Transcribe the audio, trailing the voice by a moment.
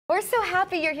We're so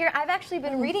happy you're here. I've actually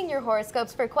been reading your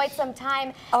horoscopes for quite some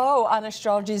time. Oh, on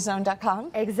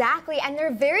astrologyzone.com? Exactly, and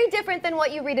they're very different than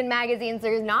what you read in magazines.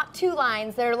 They're not 2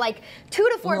 lines, they're like 2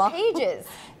 to 4 pages.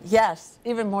 Yes,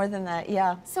 even more than that,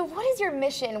 yeah. So what is your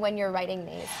mission when you're writing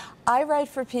these? I write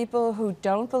for people who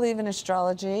don't believe in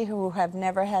astrology, who have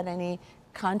never had any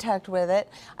contact with it.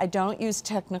 I don't use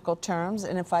technical terms,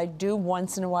 and if I do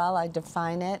once in a while, I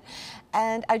define it.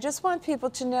 And I just want people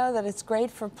to know that it's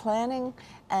great for planning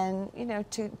and, you know,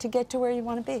 to get to where you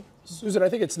want to be. Susan, I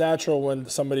think it's natural when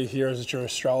somebody hears that you're an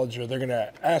astrologer, they're going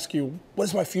to ask you, what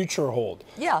does my future hold?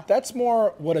 Yeah. That's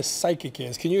more what a psychic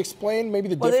is. Can you explain maybe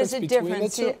the difference between the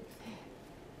two?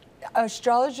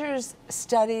 Astrologers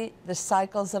study the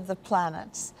cycles of the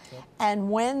planets, and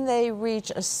when they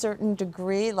reach a certain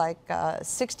degree, like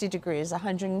 60 degrees,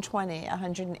 120,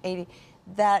 180,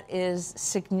 that is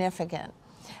significant.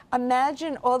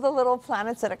 Imagine all the little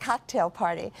planets at a cocktail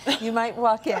party. You might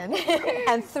walk in,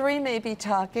 and 3 may be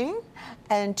talking,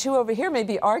 and 2 over here may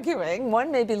be arguing,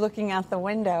 1 may be looking out the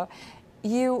window.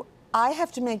 I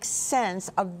have to make sense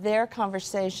of their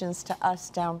conversations to us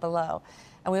down below.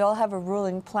 And we all have a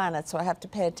ruling planet, so I have to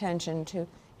pay attention to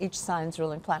each sign's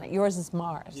ruling planet. Yours is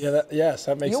Mars. Yeah, yes,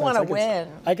 that makes sense. You want to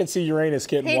win. I can see Uranus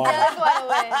getting wild. He does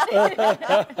want to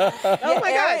win. Oh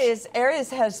my gosh.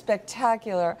 Aries has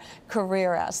spectacular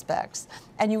career aspects,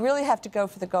 and you really have to go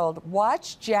for the gold.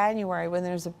 Watch January when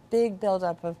there's a big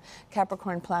buildup of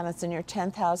Capricorn planets in your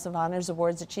 10th house of honors,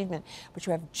 awards, achievement, but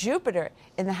you have Jupiter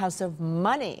in the house of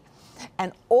money.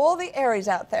 And all the Aries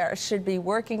out there should be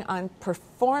working on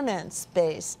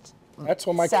performance-based That's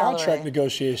when my contract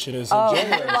negotiation is in Okay,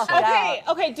 January.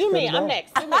 okay, do me. I'm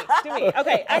next. Do me.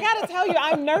 Okay, I gotta tell you,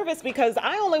 I'm nervous because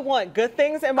I only want good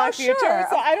things in my future,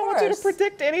 so I don't want you to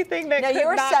predict anything that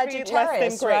could not be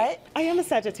less than great. Right? I am a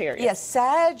Sagittarius. Yes,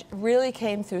 Sag really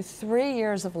came through 3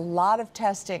 years of a lot of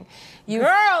testing.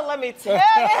 Girl, let me tell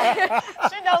you,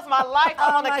 she knows my life.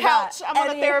 I'm on a couch. I'm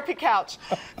on a therapy couch.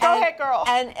 Go ahead, girl.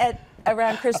 And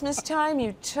around Christmas time,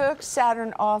 you took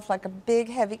Saturn off like a big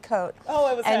heavy coat.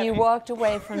 Oh, it was And heavy. you walked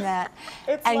away from that.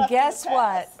 And guess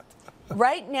what?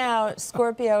 Right now,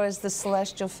 Scorpio is the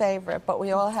celestial favorite, but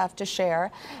we all have to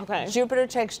share. Okay. Jupiter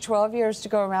takes 12 years to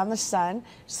go around the sun,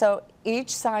 so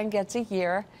each sign gets a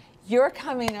year. You're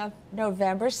coming up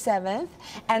November 7th,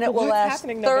 and it will last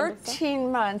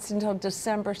 13 months until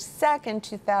December 2nd,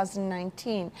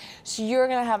 2019. So you're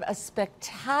going to have a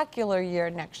spectacular year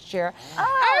next year.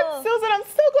 Oh. Susan, I'm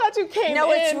so glad you came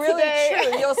No, it's in really today.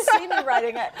 true. You'll see me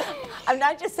writing it. I'm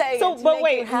not just saying So, it to but make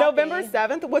wait, you happy. November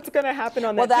 7th, what's going to happen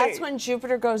on that Well, that's date? when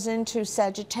Jupiter goes into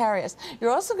Sagittarius.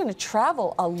 You're also going to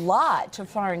travel a lot to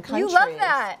foreign countries. You love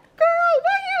that. Girl,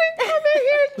 why you didn't come in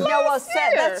here No, well, last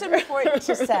year? that's important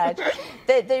to Sag.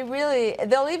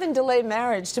 They'll even delay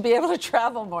marriage to be able to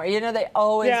travel more. You know, they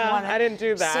always want I didn't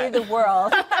do to that. see the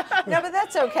world. No, but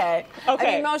that's okay. Okay.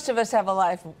 I mean, most of us have a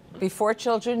life before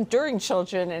children, during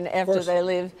children, and after they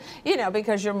leave, you know,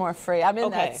 because you're more free. I'm in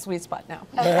that sweet spot now.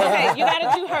 Okay, you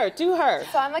got to do her. Do her.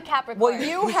 So I'm a Capricorn. Well,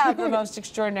 you have the most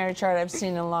extraordinary chart I've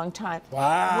seen in a long time.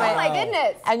 Wow. Oh my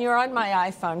goodness. And you're on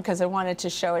my iPhone because I wanted to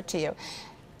show it to you.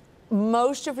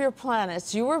 Most of your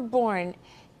planets, you were born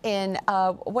in,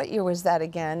 what year was that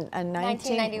again?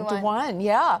 1991.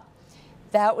 Yeah.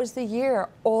 That was the year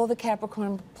all the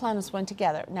Capricorn planets went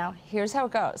together. Now, here's how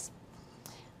it goes.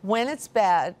 When it's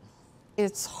bad,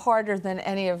 it's harder than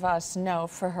any of us know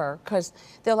for her because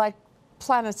they're like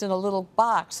planets in a little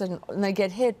box and they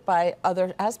get hit by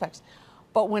other aspects.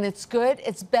 But when it's good,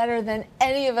 it's better than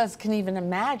any of us can even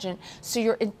imagine. So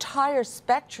your entire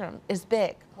spectrum is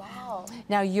big. Wow.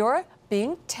 Now you're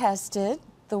being tested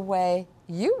the way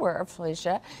you were,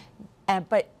 Felicia,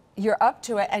 but you're up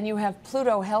to it, and you have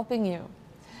Pluto helping you.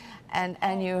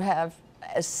 And you have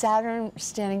Saturn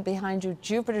standing behind you,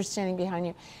 Jupiter standing behind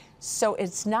you. So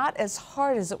it's not as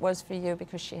hard as it was for you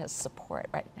because she has support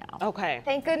right now. Okay.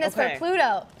 Thank goodness for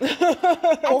Pluto.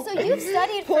 And so you've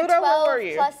studied for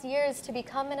 12 plus years to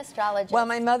become an astrologist. Well,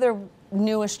 my mother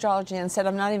knew astrology and said,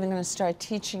 I'm not even going to start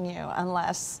teaching you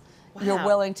unless you're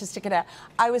willing to stick it out.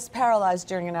 I was paralyzed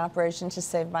during an operation to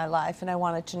save my life, and I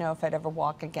wanted to know if I'd ever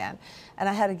walk again. And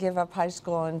I had to give up high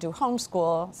school and do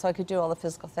homeschool so I could do all the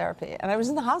physical therapy. And I was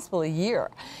in the hospital a year.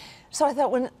 So I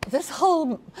thought, when this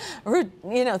whole,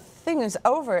 thing is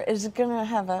over, is it going to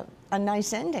have a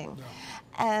nice ending? No.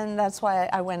 And that's why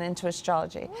I went into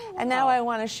astrology. Oh, and now I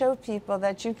want to show people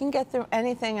that you can get through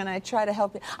anything, and I try to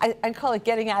help you. I call it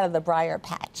getting out of the briar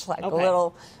patch, like a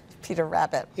little Peter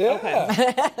Rabbit. Yeah.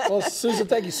 Okay. Well, Susan,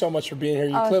 thank you so much for being here.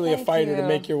 You're clearly a fighter to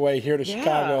make your way here to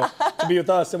Chicago to be with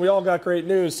us. And we all got great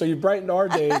news, so you brightened our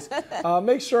days.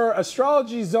 Make sure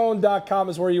astrologyzone.com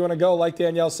is where you want to go. Like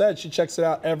Danielle said, she checks it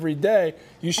out every day.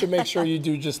 You should make sure you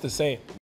do just the same.